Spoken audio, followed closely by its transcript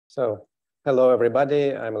So, hello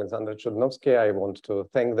everybody, I'm Alexander CHUDNOVSKiY. I want to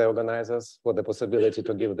thank the organizers for the possibility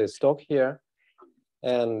to give this talk here.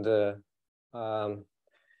 And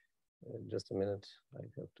just a minute, I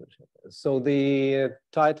have to check. So the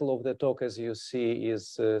title of the talk, as you see,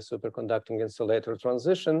 is Superconducting Insulator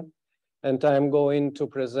Transition. And I'm going to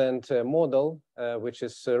present a model, which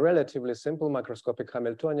is a relatively simple macroscopic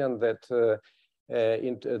Hamiltonian that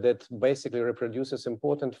basically reproduces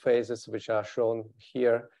important phases which are shown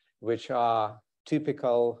here, which are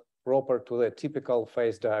proper to the typical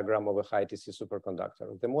phase diagram of a high TC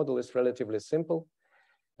superconductor. The model is relatively simple,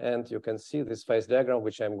 and you can see this phase diagram,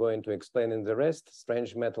 which I'm going to explain in the rest: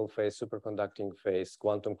 strange metal phase, superconducting phase,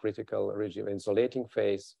 quantum critical rigid insulating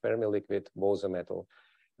phase, Fermi liquid, Bose metal.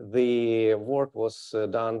 The work was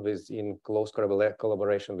done in close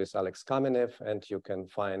collaboration with Alex Kamenev, and you can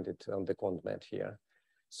find it on the CondMet here.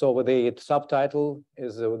 So the subtitle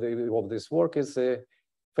of this work is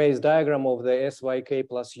phase diagram of the SYK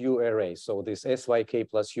plus U array. So this SYK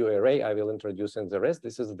plus U array I will introduce in the rest.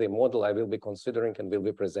 This is the model I will be considering and will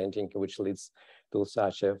be presenting, which leads to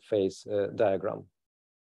such a phase diagram.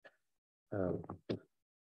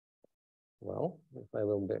 Well, if I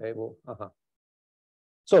will be able,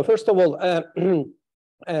 So first of all, the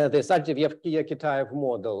Sadyevsky-Kitaev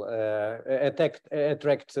model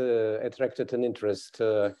attracted an interest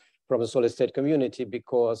from the solid state community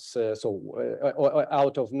because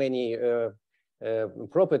out of many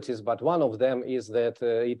properties, but one of them is that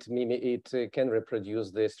it can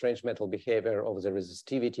reproduce the strange metal behavior of the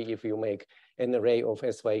resistivity if you make an array of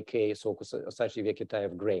SYK, so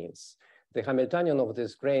Sadyevsky-Kitaev grains. The Hamiltonian of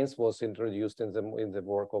these grains was introduced in the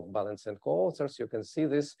work of Balance and co-authors. You can see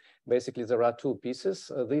this. Basically, there are two pieces.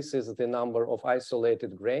 This is the number of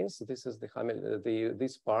isolated grains. This is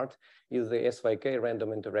this part is the SYK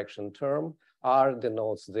random interaction term. R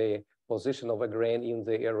denotes the position of a grain in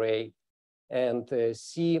the array, and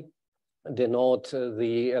C denote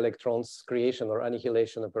the electrons creation or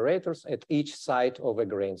annihilation operators at each site of a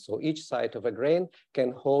grain. So each site of a grain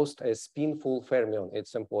can host a spinful fermion.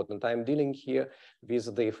 It's important. I'm dealing here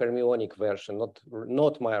with the fermionic version,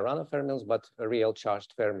 not Majorana fermions, but real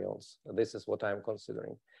charged fermions. This is what I'm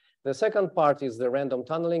considering. The second part is the random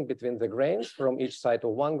tunneling between the grains from each site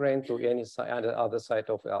of one grain to any other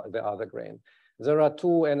site of the other grain. There are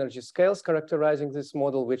two energy scales characterizing this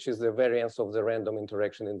model, which is the variance of the random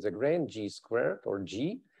interaction in the grain, G squared or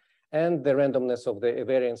G, and the randomness of the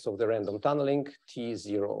variance of the random tunneling,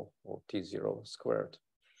 T0 or T0 squared.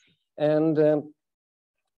 And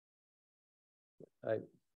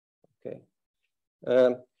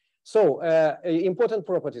important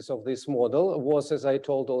properties of this model was, as I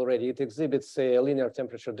told already, it exhibits a linear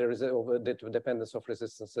temperature dependence of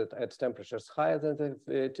resistance at temperatures higher than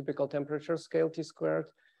the typical temperature scale T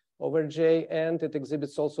squared over J, and it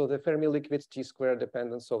exhibits also the Fermi liquid T squared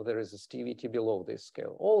dependence of the resistivity below this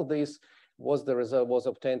scale. All this was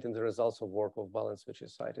obtained in the results of work of Balance, which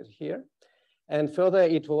is cited here. And further,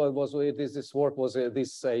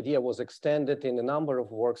 this idea was extended in a number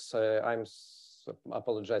of works.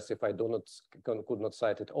 Apologize if I could not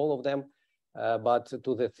cite it, all of them, but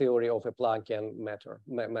to the theory of a Planckian metal.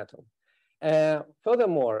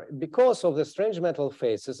 Furthermore, because of the strange metal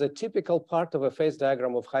phase is a typical part of a phase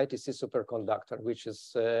diagram of high TC superconductor, which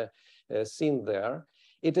is seen there,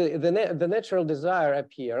 the natural desire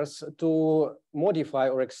appears to modify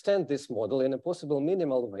or extend this model in a possible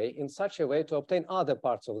minimal way in such a way to obtain other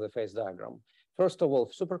parts of the phase diagram. First of all,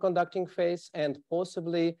 superconducting phase and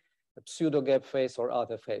possibly pseudo gap phase or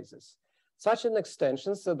other phases. Such an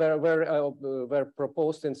extensions were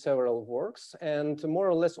proposed in several works, and more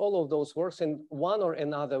or less all of those works in one or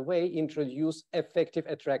another way introduce effective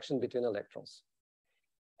attraction between electrons.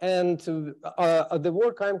 And the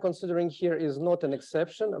work I'm considering here is not an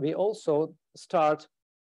exception. We also start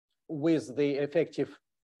with the effective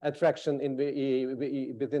attraction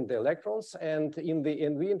within the electrons, and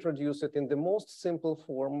we introduce it in the most simple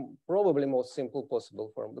form, probably most simple possible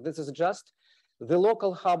form. But this is just the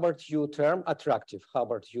local Hubbard U term, attractive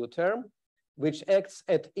Hubbard U term, which acts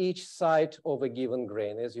at each site of a given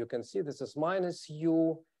grain. As you can see, this is minus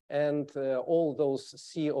U, and all those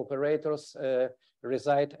C operators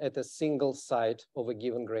reside at a single site of a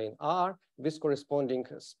given grain R with corresponding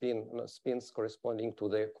spins corresponding to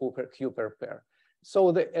the Cooper pair.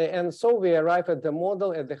 So we arrive at the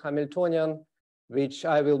model at the Hamiltonian, which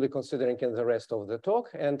I will be considering in the rest of the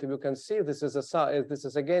talk. And you can see this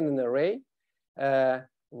is again an array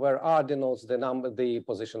where R denotes the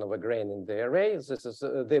position of a grain in the array. This is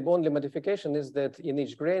the only modification is that in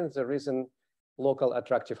each grain there is an local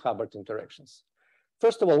attractive Hubbard interactions.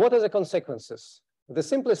 First of all, what are the consequences? The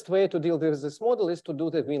simplest way to deal with this model is to do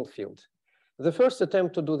the mean field. The first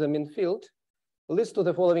attempt to do the mean field leads to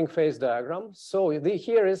the following phase diagram. So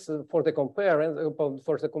here is for the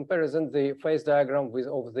comparison the phase diagram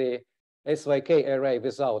of the SYK array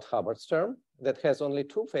without Hubbard's term that has only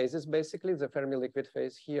two phases, basically the Fermi liquid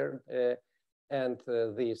phase here and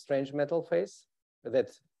the strange metal phase that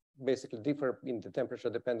basically differ in the temperature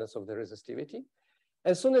dependence of the resistivity.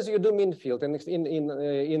 As soon as you do mean field and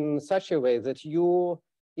in such a way that you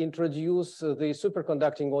introduce the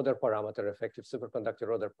superconducting order parameter, effective superconductor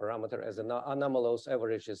order parameter as an anomalous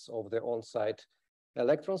averages of the on-site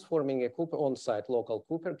electrons forming a on-site local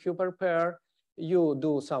Kuiper pair, you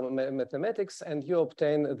do some mathematics and you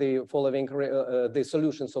obtain the following, the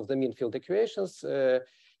solutions of the mean field equations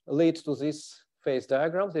lead to this phase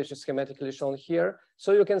diagram, which is schematically shown here.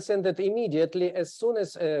 So you can send that immediately as soon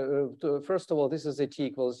as, first of all, this is a t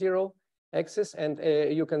equals 0 axis, and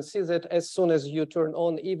you can see that as soon as you turn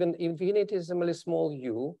on even infinitesimally small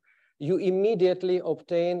u, you immediately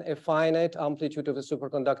obtain a finite amplitude of a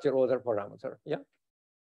superconductor order parameter. Yeah?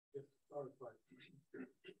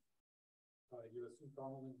 You assume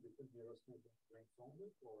tunneling between nearest neighboring grains only?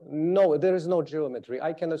 No, there is no geometry.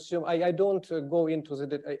 I can assume, I don't go into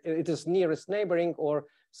the, it is nearest neighboring or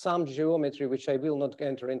some geometry, which I will not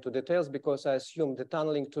enter into details because I assume the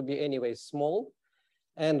tunneling to be anyway small.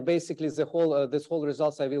 And basically the whole, this whole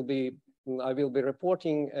results I will be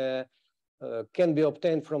reporting can be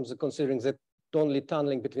obtained from the considering that only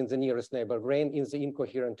tunneling between the nearest neighbor grain in the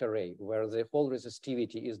incoherent array, where the whole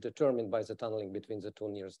resistivity is determined by the tunneling between the two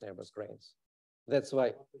nearest neighbors grains. That's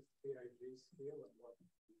why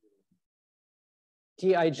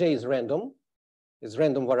Tij is random. It's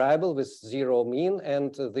random variable with 0 mean,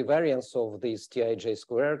 and the variance of this Tij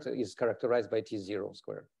squared is characterized by T0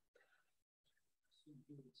 squared.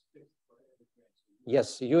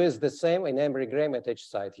 Yes, U is the same in every grain at each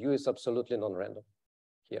site. U is absolutely non-random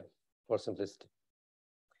here for simplicity.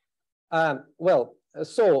 What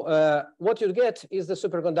you get is the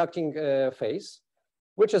superconducting phase,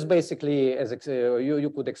 which is basically as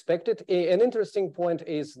you could expect it. An interesting point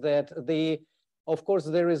is that of course,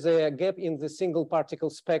 there is a gap in the single particle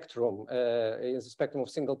spectrum, in the spectrum of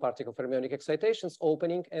single particle fermionic excitations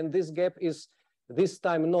opening, and this gap is this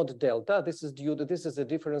time not delta. This is the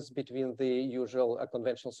difference between the usual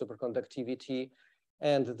conventional superconductivity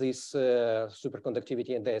and this superconductivity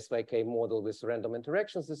in the SYK model with random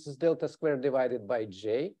interactions. This is delta squared divided by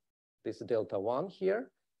J. This is delta 1 here,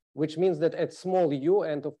 which means that at small u,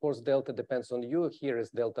 and of course delta depends on u, here is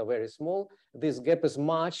delta very small, this gap is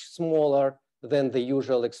much smaller than the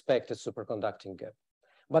usual expected superconducting gap.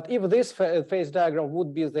 But if this phase diagram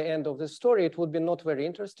would be the end of the story, it would be not very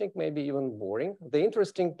interesting, maybe even boring. The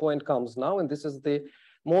interesting point comes now, and this is the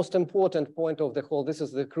most important point of the whole, this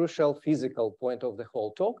is the crucial physical point of the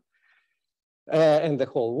whole talk and the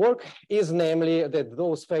whole work, is namely that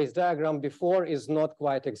those phase diagram before is not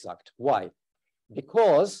quite exact. Why?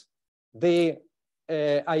 Because the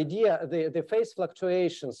the phase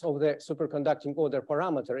fluctuations of the superconducting order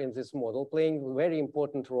parameter in this model playing a very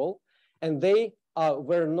important role, and they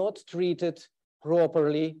were not treated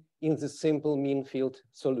properly in the simple mean field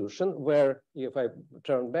solution, where if I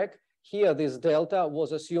turn back, here this delta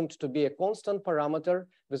was assumed to be a constant parameter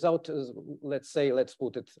without, let's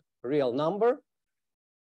put it real number,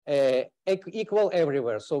 equal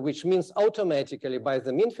everywhere. So which means automatically by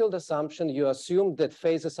the mean field assumption, you assume that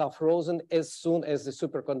phases are frozen as soon as the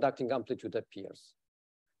superconducting amplitude appears,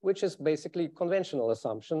 which is basically conventional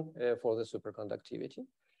assumption for the superconductivity.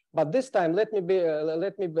 But this time, let me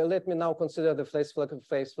now consider the phase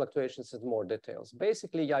fluctuations in more details.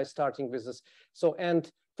 Basically, starting with this. So,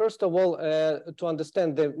 and first of all, to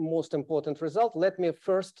understand the most important result, let me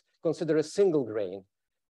first consider a single grain.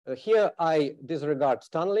 Here I disregard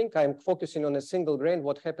tunneling. I'm focusing on a single grain.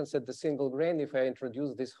 What happens at the single grain if I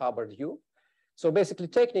introduce this Hubbard U? So basically,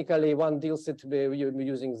 technically, one deals it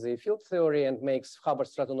using the field theory and makes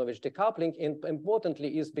Hubbard-Stratonovich decoupling. And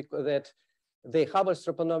importantly, is because that the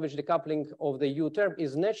Hubbard-Stratonovich decoupling of the U term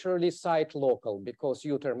is naturally site local, because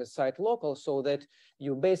U term is site local, so that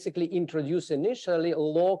you basically introduce initially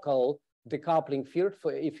local decoupling field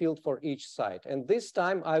for each site. And this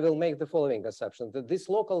time I will make the following assumption, that this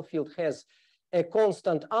local field has a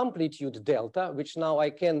constant amplitude delta, which now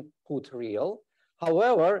I can put real.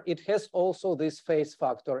 However, it has also this phase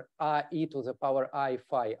factor e to the power I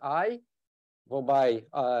phi I, whereby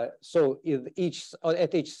so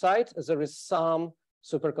at each site there is some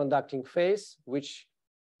superconducting phase which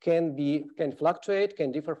can fluctuate,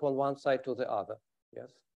 can differ from one side to the other.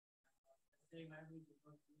 Yes.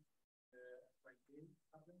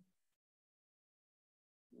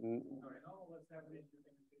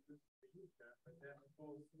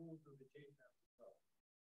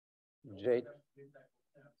 J.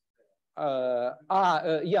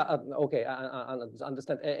 Yeah. Okay. I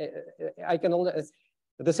understand. I can only.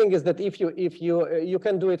 The thing is that if you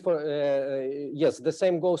can do it for yes, the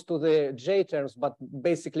same goes to the J terms, but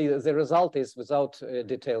basically the result is without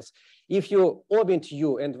details. If you omit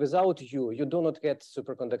U and without U, you do not get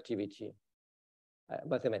superconductivity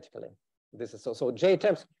mathematically. This is so J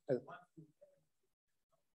terms.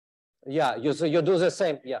 Yeah, you do the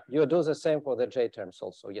same. Yeah, you do the same for the J terms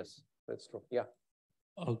also. Yes, that's true. Yeah.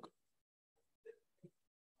 Okay.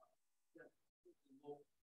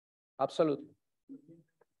 Absolutely.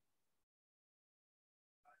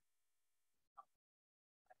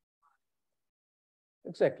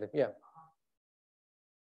 Exactly. Yeah.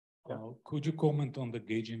 Could you comment on the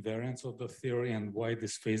gauge invariance of the theory and why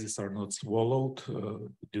these phases are not swallowed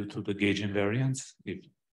due to the gauge invariance, if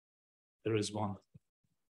there is one?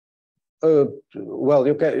 Well,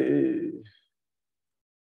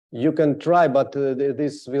 you can try, but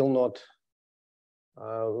this will not.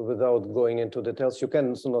 Without going into details, you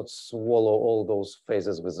cannot swallow all those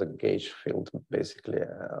phases with a gauge field. Basically,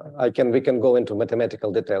 we can go into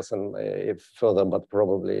mathematical details and if further, but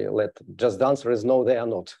probably just the answer is no, they are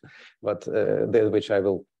not. But which I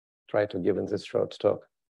will try to give in this short talk.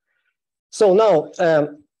 So now,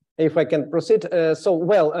 if I can proceed,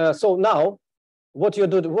 so now, what you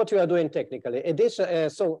are doing technically?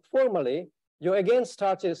 So formally, you again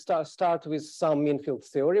start with some mean field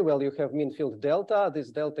theory. Well, you have mean field delta.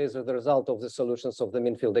 This delta is the result of the solutions of the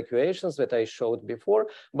mean field equations that I showed before.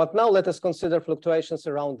 But now let us consider fluctuations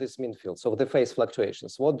around this mean field. So the phase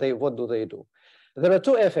fluctuations, what do they do? There are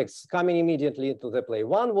two effects coming immediately into the play.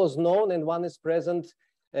 One was known and one is present.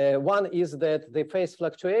 One is that the phase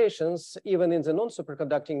fluctuations, even in the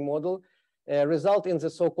non-superconducting model, result in the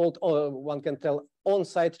so-called, one can tell,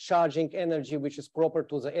 on-site charging energy, which is proper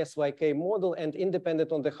to the SYK model and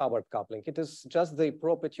independent on the Hubbard coupling. It is just the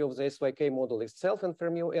property of the SYK model itself and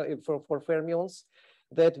for fermions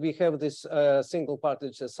that we have this single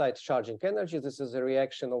particle site charging energy. This is a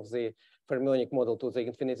reaction of the fermionic model to the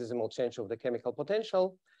infinitesimal change of the chemical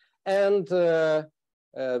potential. And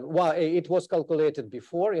it was calculated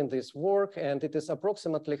before in this work, and it is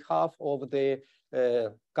approximately half of the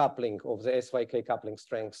coupling of the SYK coupling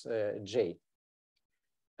strength J.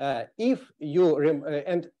 If you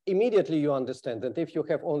and immediately you understand that if you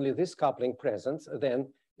have only this coupling present,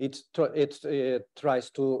 then it tries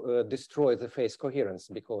to destroy the phase coherence,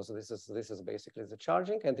 because this is basically the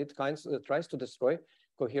charging, and it tries to destroy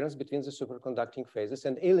coherence between the superconducting phases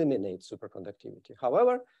and eliminate superconductivity.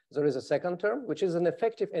 However, there is a second term, which is an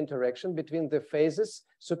effective interaction between the phases,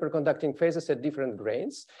 superconducting phases at different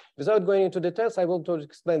grains. Without going into details, I will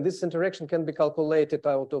explain this interaction can be calculated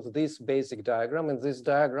out of this basic diagram. And this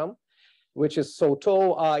diagram, which is so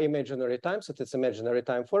tau are imaginary times, it is imaginary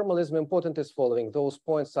time formalism. Important is following. Those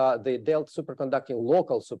points are the delta superconducting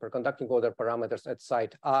local superconducting order parameters at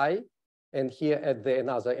site I, and here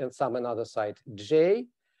at some another site J.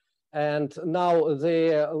 And now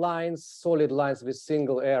the lines, solid lines with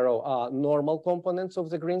single arrow, are normal components of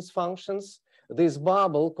the Green's functions. This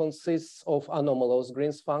bubble consists of anomalous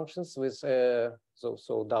Green's functions with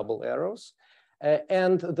so double arrows.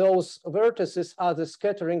 And those vertices are the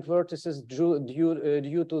scattering vertices due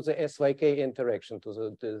to the SYK interaction,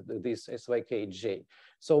 to this SYKJ.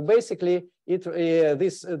 So basically,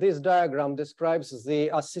 this diagram describes the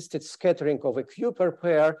assisted scattering of a Kuiper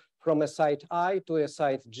pair from a site I to a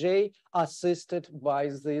site J, assisted by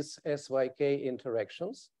these SYK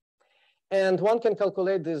interactions. And one can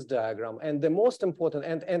calculate this diagram. And the most important,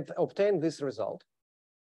 and obtain this result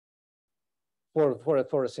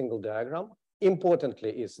for a single diagram.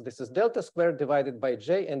 Importantly this is delta squared divided by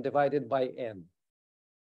J and divided by N,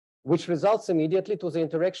 which results immediately to the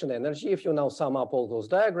interaction energy. If you now sum up all those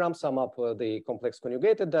diagrams, sum up the complex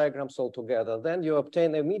conjugated diagrams all together, then you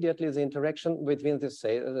obtain immediately the interaction between the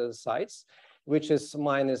sides, which is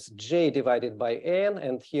minus J divided by N,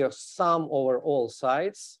 and here sum over all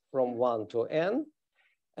sides from 1 to N,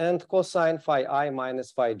 and cosine phi I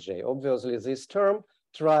minus phi J. Obviously, this term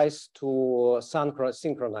tries to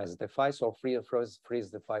synchronize the phase or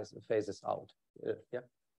freeze the phases out. Yeah.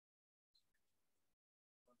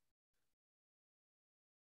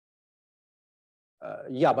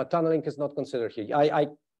 Yeah, but tunneling is not considered here.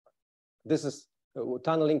 This is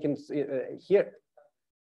tunneling in here.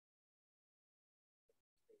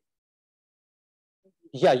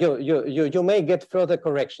 Yeah, you may get further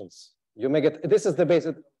corrections. You may get, this is the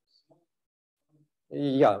basic.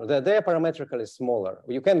 Yeah, they're parametrically smaller.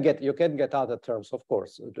 You can get other terms, of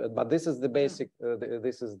course, but this is the basic.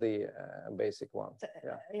 This is the basic one.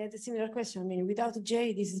 Yeah. I had a similar question. I mean, without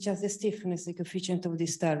J, this is just the stiffness, the coefficient of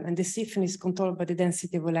this term, and the stiffness is controlled by the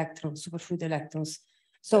density of electrons, superfluid electrons.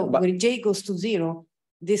 So when J goes to 0,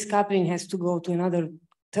 this coupling has to go to another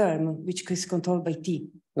term, which is controlled by T.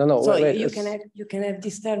 No. So wait, you can have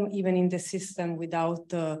this term even in the system without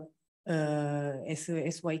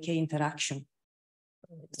SYK interaction.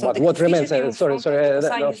 So but what remains? Sorry.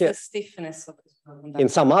 The stiffness of in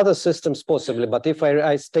some other systems, possibly, but if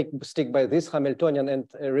I stick by this Hamiltonian and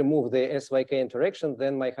remove the SYK interaction,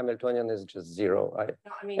 then my Hamiltonian is just 0.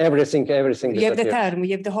 I mean, everything. You have the term.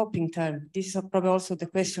 You have the hopping term. This is probably also the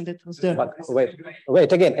question that was there. But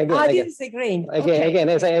wait again. This is a grain. Again,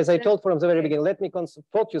 as I told from the very beginning, let me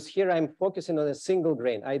focus here. I'm focusing on a single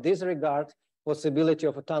grain. I disregard possibility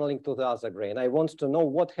of a tunneling to the other grain. I want to know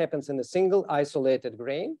what happens in a single isolated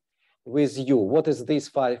grain with U. What is this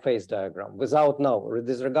phase diagram without now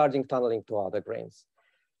disregarding tunneling to other grains?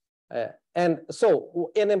 And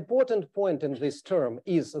so an important point in this term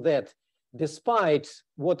is that despite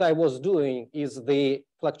what I was doing is the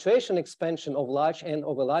fluctuation expansion of large N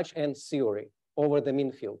over large N theory over the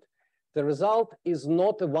mean field, the result is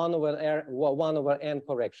not a 1 over N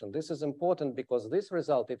correction. This is important because this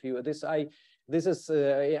result, I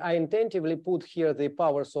intentionally put here the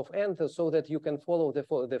powers of N so that you can follow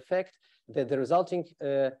the fact that the resulting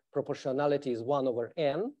proportionality is 1 over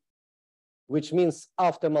N, which means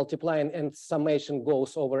after multiplying and summation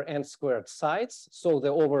goes over N squared sides. So the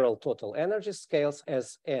overall total energy scales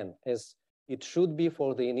as N, as it should be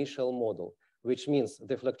for the initial model, which means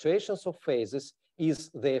the fluctuations of phases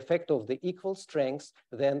is the effect of the equal strengths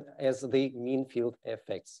then as the mean field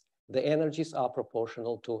effects. The energies are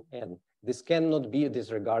proportional to N. This cannot be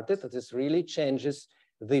disregarded. This really changes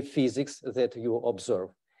the physics that you observe.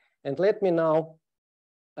 And let me now,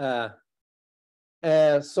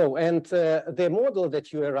 the model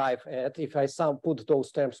that you arrive at, if I put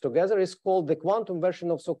those terms together, is called the quantum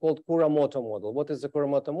version of so-called Kuramoto model. What is the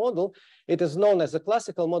Kuramoto model? It is known as a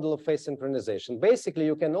classical model of phase synchronization. Basically,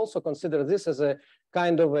 you can also consider this as a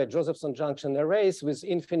kind of a Josephson junction arrays with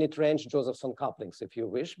infinite range Josephson couplings, if you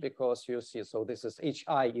wish, because you see, so this is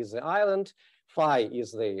HI is the island, phi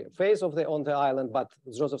is the phase of on the island, but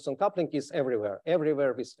Josephson coupling is everywhere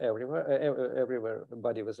with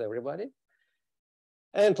everybody with everybody.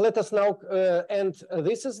 And let us now,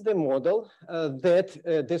 this is the model that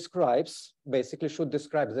basically should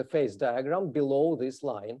describe the phase diagram below this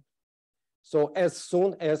line. So as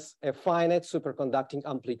soon as a finite superconducting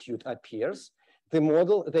amplitude appears, the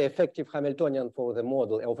model, the effective Hamiltonian for the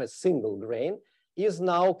model of a single grain is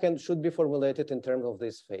now should be formulated in terms of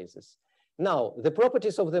these phases. Now, the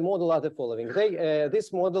properties of the model are the following.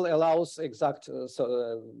 This model allows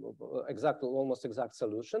almost exact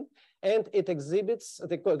solution, and it exhibits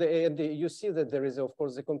you see that there is, of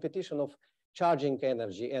course, the competition of charging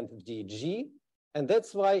energy and dg, and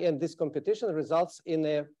that's why, and this competition results in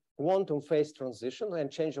a quantum phase transition and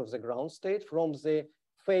change of the ground state from the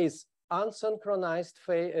phase unsynchronized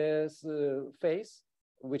phase,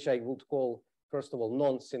 which I would call, first of all,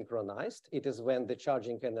 non-synchronized. It is when the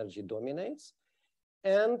charging energy dominates.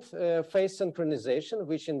 And phase synchronization,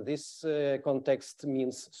 which in this context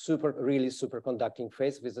means really superconducting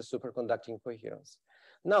phase with a superconducting coherence.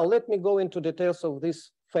 Now, let me go into details of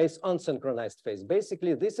this phase unsynchronized phase.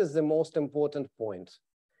 Basically, this is the most important point.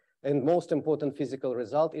 And most important physical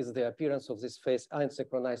result is the appearance of this phase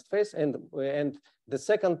unsynchronized phase. And the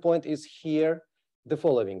second point is here, the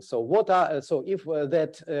following. So if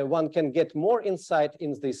one can get more insight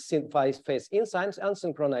in this phase inside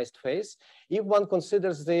unsynchronized phase, if one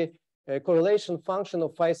considers the correlation function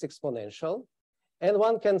of phase exponential, and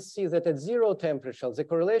one can see that at 0 temperature, the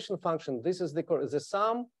correlation function, this is the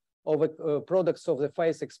sum of products of the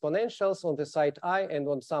phase exponentials on the side I and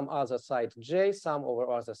on some other side J, sum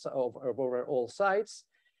over all sides,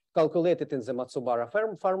 calculated in the Matsubara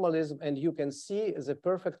formalism, and you can see the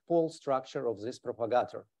perfect pole structure of this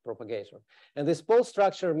propagator. And this pole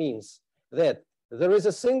structure means that there is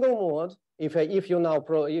a single mode. If you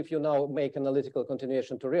now make analytical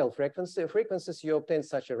continuation to real frequencies, you obtain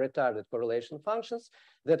such a retarded correlation functions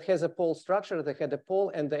that has a pole structure that had a pole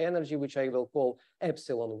and the energy, which I will call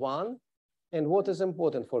epsilon1. And what is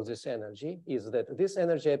important for this energy is that this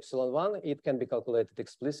energy epsilon1, it can be calculated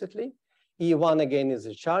explicitly. E1 again is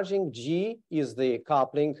the charging, G is the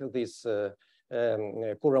coupling, this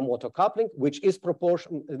Kuramoto coupling, which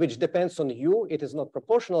depends on U. It is not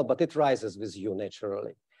proportional, but it rises with U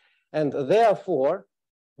naturally. And therefore,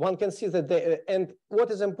 one can see that and what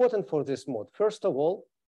is important for this mode? First of all,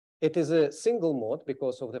 it is a single mode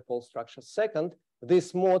because of the pole structure. Second,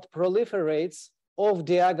 this mode proliferates of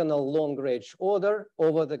diagonal long-range order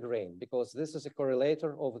over the grain, because this is a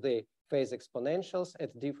correlator of the phase exponentials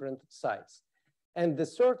at different sites. And the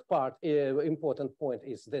third part, important point,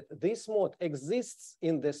 is that this mode exists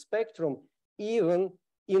in the spectrum even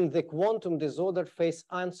in the quantum disordered phase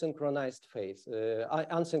unsynchronized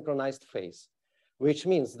phase, which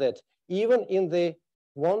means that even in the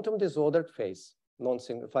quantum disordered phase,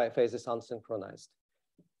 phase is unsynchronized.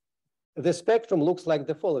 The spectrum looks like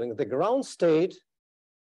the following. The ground state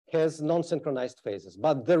has non-synchronized phases,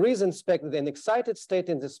 but there is an excited state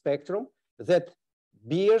in the spectrum that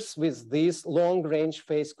bears with this long-range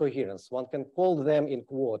phase coherence. One can call them in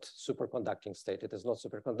quote superconducting state. It is not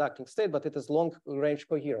superconducting state, but it is long-range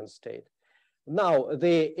coherence state. Now,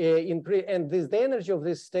 the energy of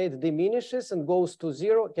this state diminishes and goes to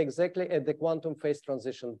zero exactly at the quantum phase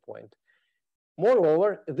transition point.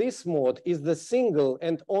 Moreover, this mode is the single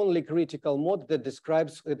and only critical mode that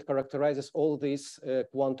characterizes all these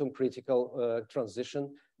quantum critical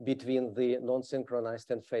transition between the non-synchronized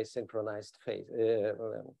and phase synchronized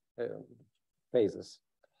phases.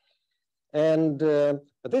 And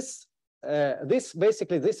this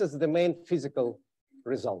is the main physical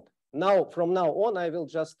result. Now, from now on, I will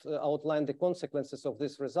just outline the consequences of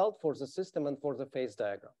this result for the system and for the phase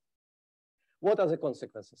diagram. What are the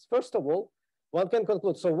consequences? First of all, one can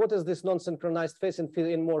conclude, so what is this non-synchronized phase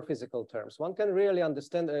in more physical terms? One can really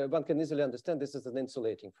understand, one can easily understand this is an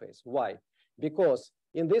insulating phase. Why? Because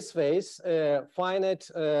in this phase, finite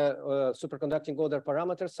superconducting order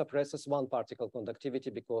parameter suppresses one particle conductivity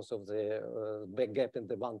because of the big gap in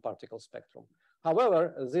the one particle spectrum.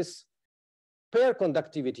 However, this pair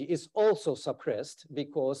conductivity is also suppressed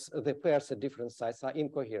because the pairs at different sites are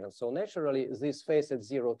incoherent. So naturally, this phase at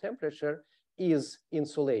zero temperature is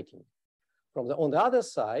insulating. On the other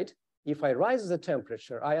side, if I rise the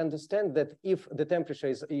temperature, I understand that if the temperature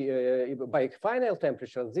is by final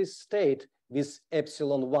temperature, this state with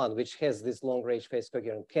epsilon 1, which has this long-range phase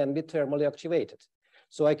coherence, can be thermally activated.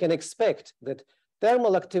 So I can expect that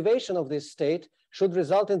thermal activation of this state should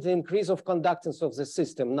result in the increase of conductance of the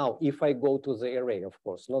system. Now, if I go to the array, of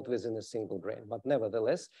course, not within a single grain, but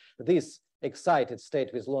nevertheless, this excited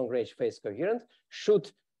state with long-range phase coherence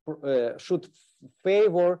should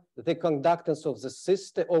favor the conductance of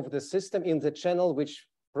the system in the channel which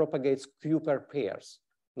propagates Kuiper pairs,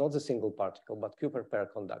 not the single particle, but Kuiper pair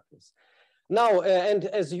conductance. Now, and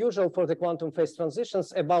as usual for the quantum phase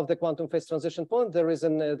transitions, above the quantum phase transition point, there is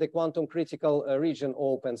the quantum critical region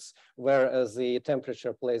opens, where the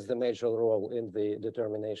temperature plays the major role in the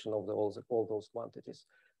determination of all those quantities.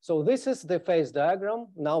 So this is the phase diagram.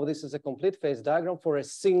 Now this is a complete phase diagram for a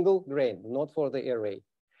single grain, not for the array.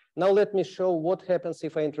 Now let me show what happens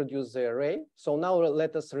if I introduce the array. So now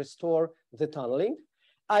let us restore the tunneling.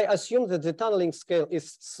 I assume that the tunneling scale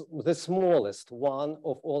is the smallest one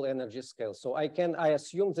of all energy scales. So I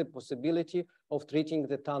assume the possibility of treating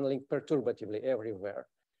the tunneling perturbatively everywhere.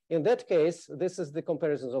 In that case, this is the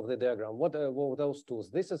comparisons of the diagram. What are those two?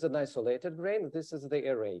 This is an isolated grain. This is the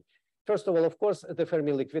array. First of all, of course, the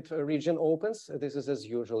Fermi liquid region opens. This is as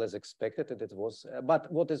usual, as expected, and it was.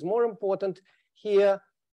 But what is more important here,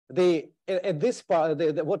 at this part,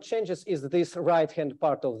 what changes is this right-hand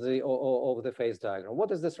part of the phase diagram.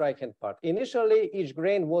 What is this right-hand part? Initially, each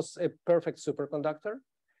grain was a perfect superconductor.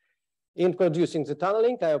 Introducing the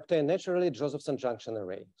tunneling, I obtain naturally Josephson junction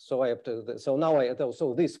array. So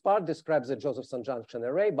this part describes the Josephson junction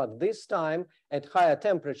array, but this time at higher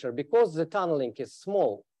temperature, because the tunneling is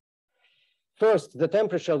small. First, the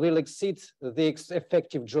temperature will exceed the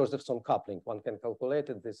effective Josephson coupling. One can calculate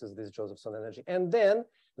it. This is this Josephson energy. And then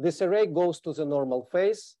this array goes to the normal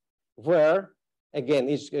phase where, again,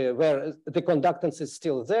 where the conductance is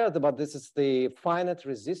still there, but this is the finite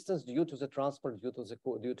resistance due to the transport, due to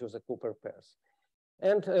the Kuiper pairs.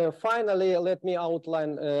 And finally, let me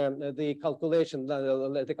outline the calculation,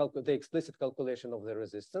 the explicit calculation of the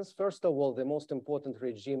resistance. First of all, the most important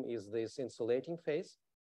regime is this insulating phase.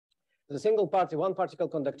 The one particle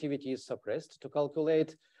conductivity is suppressed. To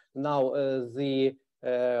calculate now the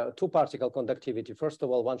two particle conductivity, first of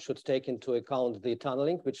all, one should take into account the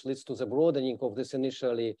tunneling, which leads to the broadening of this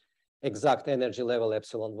initially exact energy level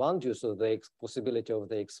epsilon 1 due to the possibility of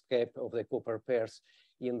the escape of the Kuiper pairs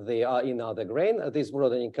in other grain. This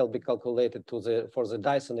broadening can be calculated for the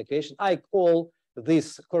Dyson equation. I call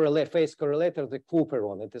this phase correlator the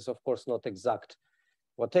Kuiperon. It is, of course, not exact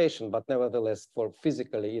quotation, but nevertheless, for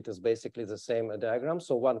physically, it is basically the same diagram.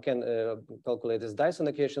 So one can calculate this Dyson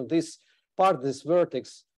equation. This part, this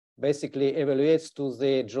vertex, basically evaluates to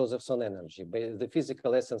the Josephson energy. The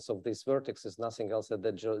physical essence of this vertex is nothing else than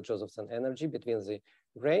the Josephson energy between the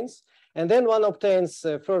grains. And then one obtains,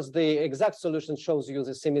 first the exact solution shows you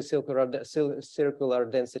the semicircular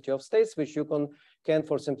density of states, which you can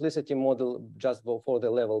for simplicity model just for the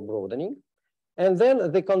level broadening. And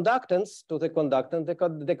then the conductance to the conductant,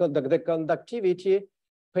 the conductivity,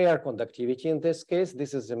 pair conductivity in this case,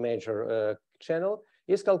 this is a major channel,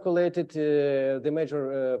 is calculated. The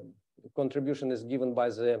major contribution is given by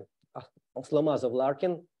the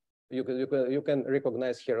Slomazov-Larkin. You can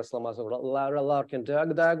recognize here a Slomazov-Larkin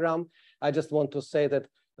diagram. I just want to say that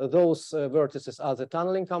those vertices are the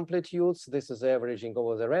tunneling amplitudes. This is the averaging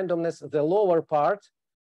over the randomness. The lower part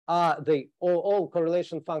are all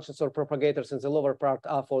correlation functions or propagators in the lower part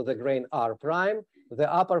are for the grain R prime.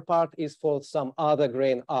 The upper part is for some other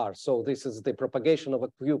grain R. So this is the propagation of a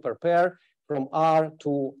Kuiper pair from R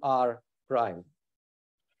to R prime.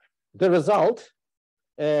 The result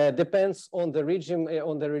depends on the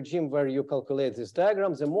regime where you calculate this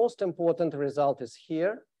diagram. The most important result is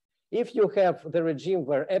here. If you have the regime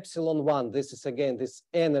where epsilon1, this is again this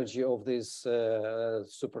energy of this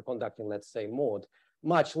superconducting, let's say, mode,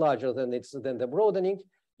 much larger than the broadening,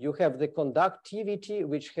 you have the conductivity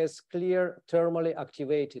which has clear thermally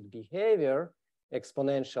activated behavior,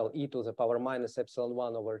 exponential e to the power minus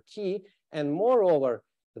epsilon1 over t, and moreover,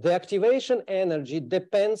 the activation energy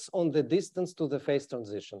depends on the distance to the phase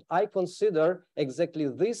transition. I consider exactly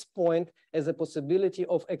this point as a possibility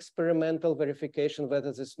of experimental verification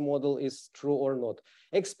whether this model is true or not.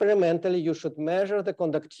 Experimentally, you should measure the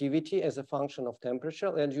conductivity as a function of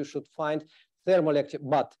temperature, and you should find thermal activity,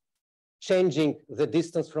 but changing the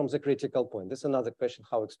distance from the critical point. This is another question,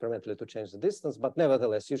 how experimentally to change the distance, but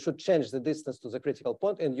nevertheless, you should change the distance to the critical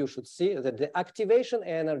point, and you should see that the activation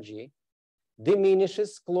energy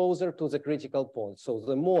diminishes closer to the critical point. So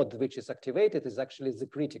the mode which is activated is actually the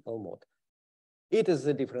critical mode. It is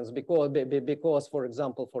the difference because, for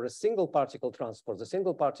example, for a single particle transport, the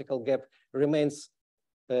single particle gap remains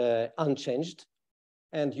unchanged,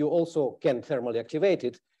 and you also can thermally activate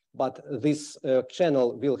it, but this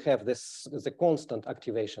channel will have the constant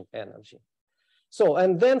activation energy. So,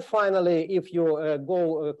 and then finally, if you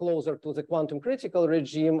go closer to the quantum critical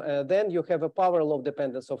regime, then you have a power law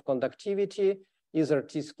dependence of conductivity, either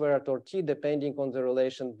t squared or t, depending on the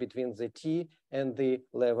relation between the t and the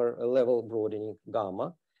level broadening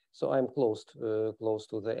gamma. So I'm close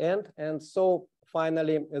to the end. And so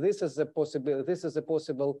finally, this is a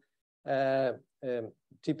possible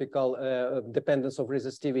typical dependence of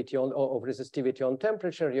resistivity on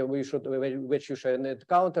temperature, which you should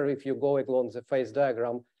encounter if you go along the phase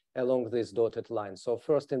diagram along this dotted line. So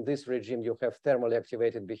first, in this regime, you have thermally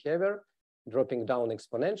activated behavior dropping down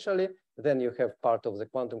exponentially. Then you have part of the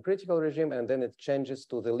quantum critical regime, and then it changes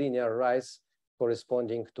to the linear rise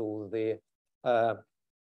corresponding to the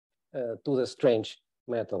strange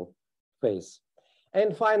metal phase.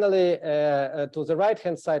 And finally, to the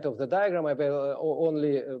right-hand side of the diagram, I will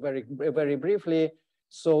only very briefly.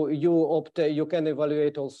 So you can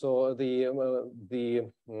evaluate also the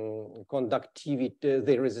conductivity,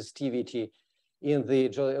 the resistivity in the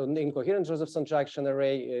incoherent Josephson junction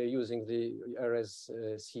array using the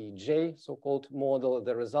RSCJ so-called model.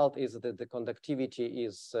 The result is that the conductivity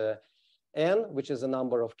is n, which is a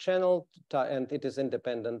number of channels, and it is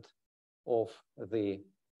independent of the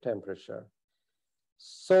temperature.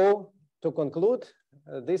 So to conclude,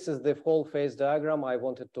 this is the whole phase diagram I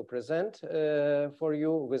wanted to present for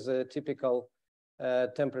you with a typical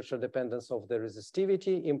temperature dependence of the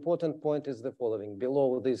resistivity. Important point is the following.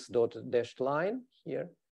 Below this dashed line here,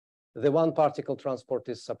 the one particle transport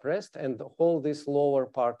is suppressed, and the whole this lower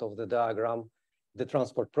part of the diagram, the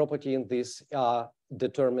transport property in this are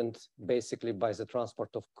determined basically by the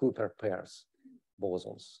transport of Kuiper pairs,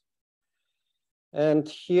 bosons. And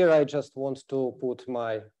here I just want to put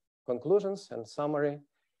my conclusions and summary.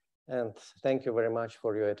 And thank you very much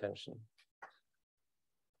for your attention.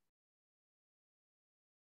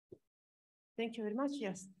 Thank you very much.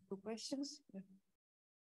 Yes, 2 questions. Yeah.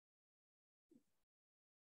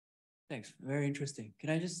 Thanks, very interesting.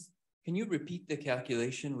 Can you repeat the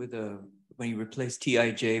calculation with when you replace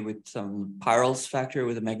Tij with some Peierls factor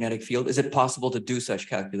with a magnetic field? Is it possible to do such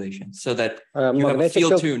calculations so that you have a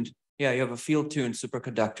field-tuned? Yeah, you have a field-tuned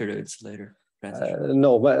superconductor to insulator transition.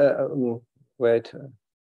 No, but wait.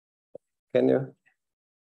 Can you?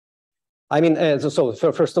 I mean, so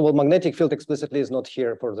first of all, magnetic field explicitly is not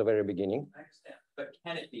here for the very beginning. I understand, but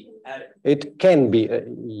can it be added? It can be,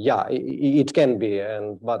 yeah, it can be,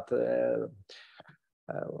 but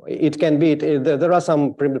it can be. There are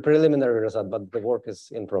some preliminary results, but the work is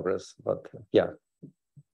in progress. But yeah.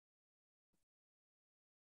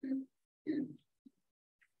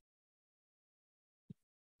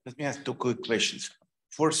 Let me ask two quick questions.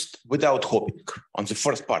 First, without hopping, on the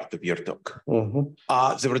first part of your talk,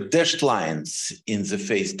 there were dashed lines in the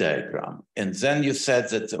phase diagram. And then you said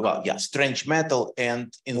that, well, yeah, strange metal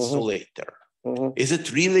and insulator. Is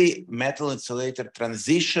it really metal insulator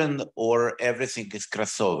transition or everything is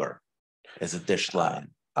crossover as a dashed line?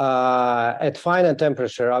 At finite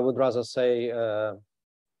temperature, I would rather say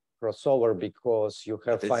crossover because you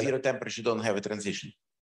have at zero temperature, you don't have a transition.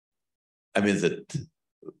 I mean that.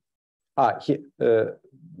 As you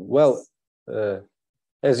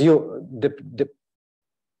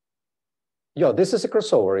this is a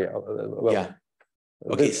crossover. Yeah.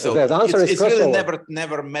 Okay, so the answer is it's crossover. really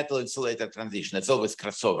never metal insulator transition. It's always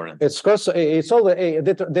crossover. It's It's always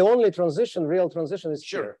the only transition, real transition is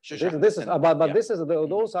sure. This is this is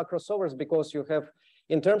those are crossovers because you have,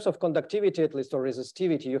 in terms of conductivity at least or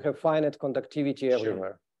resistivity, you have finite conductivity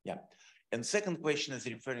everywhere. Yeah. And second question is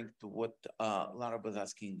referring to what Lara was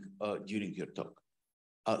asking during your talk.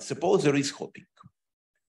 Suppose there is hopping,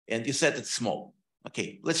 and you said it's small.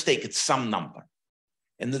 Okay, let's take it some number,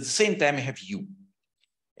 and at the same time you have U.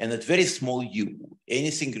 And at very small U,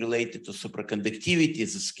 anything related to superconductivity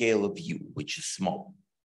is a scale of U, which is small.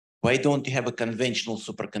 Why don't you have a conventional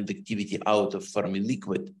superconductivity out of Fermi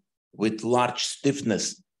liquid with large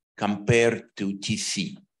stiffness compared to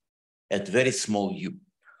TC at very small U?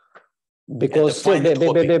 Because still,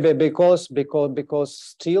 because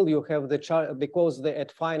still you have the charge, because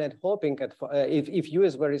at finite hopping, if U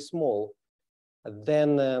is very small, then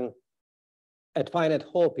at finite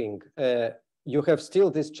hopping, you have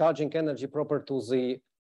still this charging energy proper to the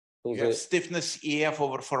have stiffness EF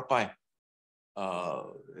over 4 pi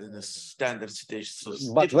in the standard situation. So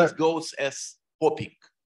stiffness goes as hopping.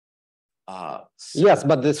 Yes,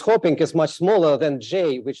 but this hopping is much smaller than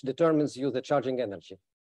J, which determines the charging energy.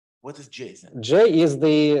 What is J then? J is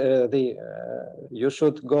you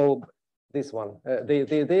should go this one. The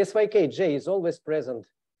SYK J is always present.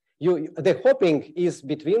 The hopping is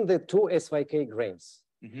between the two SYK grains.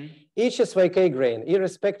 Each SYK grain,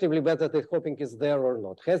 irrespectively whether the hopping is there or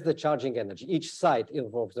not, has the charging energy. Each side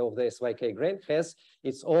involved of the SYK grain has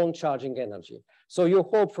its own charging energy. So you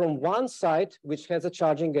hop from one side, which has a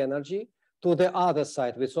charging energy, to the other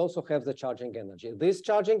side, which also has the charging energy. This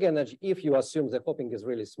charging energy, if you assume the hopping is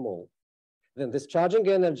really small, then this charging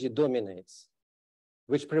energy dominates,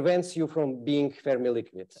 which prevents you from being Fermi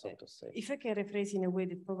liquid, so to say. If I can rephrase in a way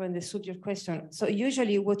that probably understood your question. So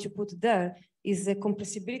usually what you put there is the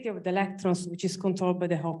compressibility of the electrons, which is controlled by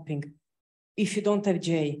the hopping, if you don't have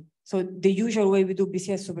J. So the usual way we do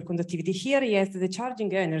BCS superconductivity here, yes, the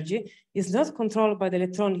charging energy is not controlled by the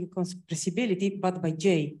electronic compressibility, but by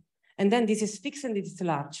J. And then this is fixed and it is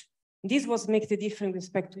large. This was makes the difference with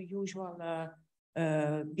respect to usual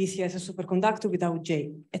BCS superconductor without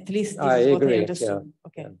J. At least this is what I understood. Yeah.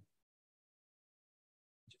 Okay.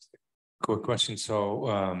 Just a quick question. So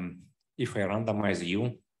if I randomize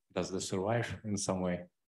U, does this survive in some way?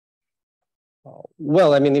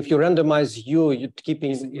 Well, I mean, if you randomize U, you're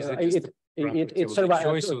keeping it survives.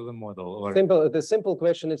 Choice of the model, or the simple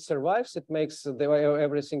question, it survives. It makes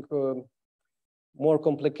everything more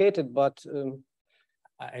complicated, but so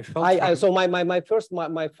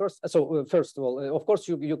first of all, of course,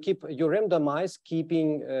 you randomize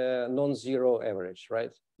keeping non-zero average,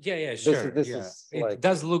 right? Yeah, sure. It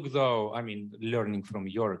does look, though, I mean, learning from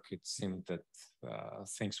York, it seemed that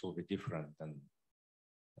things will be different than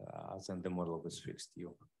the model was fixed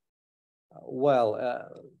U. Well,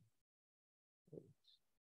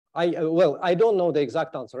 I don't know the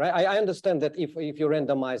exact answer. I understand that if you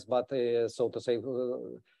randomize, but so to say,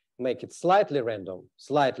 make it slightly random,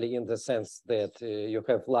 slightly in the sense that you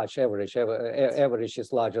have large average, average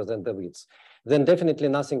is larger than the width, then definitely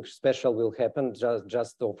nothing special will happen,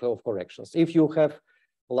 just of corrections. If you have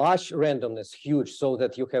large randomness, huge, so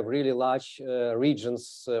that you have really large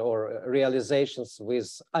regions or realizations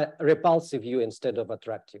with a repulsive U instead of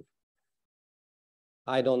attractive,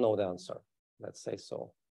 I don't know the answer, let's say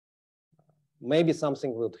so. Maybe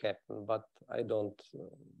something would happen, but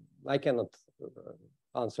I cannot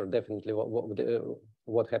answer definitely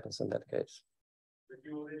what happens in that case. But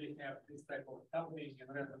you already have this type of coupling in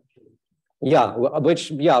random case.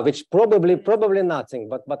 Which probably nothing,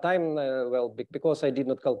 but I'm well, because I did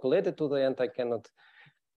not calculate it to the end, I cannot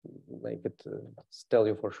make it tell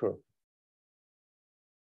you for sure.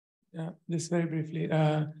 Yeah, just very briefly.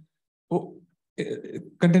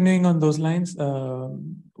 Continuing on those lines,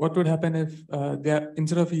 what would happen if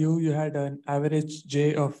instead of U, you had an average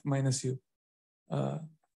J of minus U?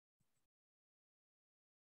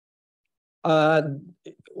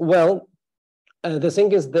 Well, the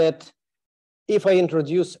thing is that if I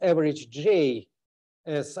introduce average J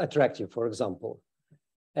as attractive, for example,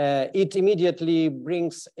 it immediately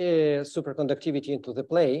brings superconductivity into the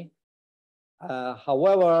play.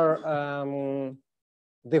 However,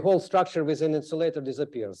 the whole structure within insulator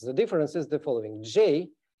disappears. The difference is the following. J,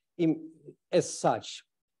 as such,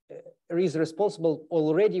 is responsible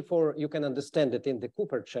already for, you can understand it in the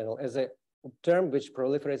Cooper channel as a term which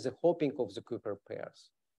proliferates the hopping of the Cooper pairs.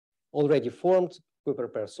 Already formed Cooper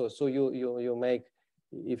pairs. So you make,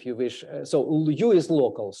 if you wish, so U is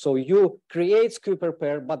local. So U creates Cooper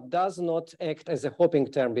pair, but does not act as a hopping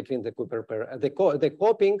term between the Cooper pair. The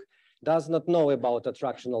hopping does not know about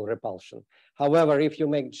attractional repulsion. However, if you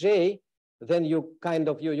make J, then you kind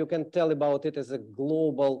of, you can tell about it as a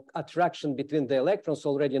global attraction between the electrons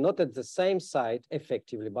already not at the same site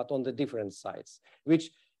effectively, but on the different sites, which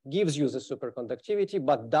gives you the superconductivity,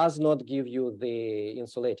 but does not give you the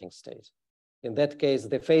insulating state. In that case,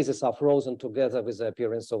 the phases are frozen together with the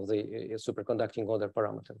appearance of the superconducting order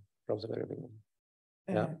parameter from the very beginning.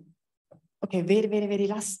 Yeah. Okay, very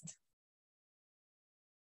last.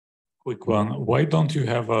 Quick one. Why don't you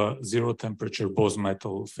have a zero temperature Bose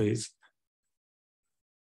metal phase?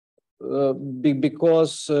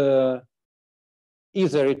 Because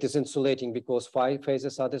either it is insulating because 5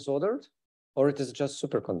 phases are disordered, or it is just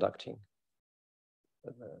superconducting.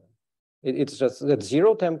 It's just at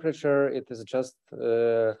zero temperature. It is just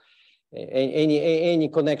any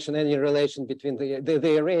connection, any relation between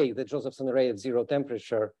the array, the Josephson array at zero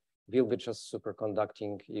temperature will be just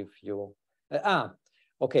superconducting if you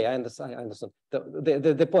okay, I understand.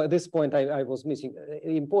 This point I was missing.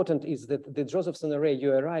 Important is that the Josephson array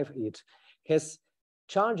you arrive at has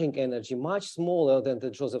charging energy much smaller than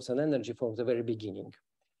the Josephson energy from the very beginning.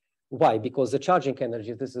 Why? Because the charging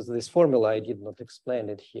energy, this is this formula, I did not explain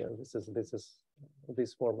it here. This is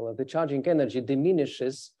this formula. The charging energy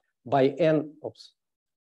diminishes by n,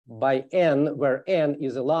 by n, where n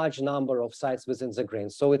is a large number of sites within the grain.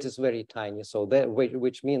 So it is very tiny. So that,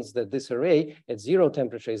 which means that this array at zero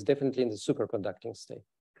temperature is definitely in the superconducting state.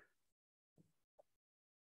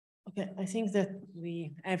 Okay, I think that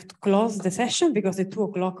we have to close the session because at 2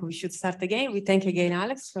 o'clock we should start again. We thank again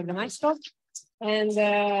Alex for the nice talk. And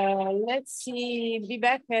let's see, be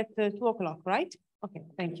back at 2 o'clock, right? Okay,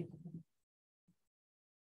 thank you.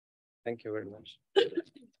 Thank you very much.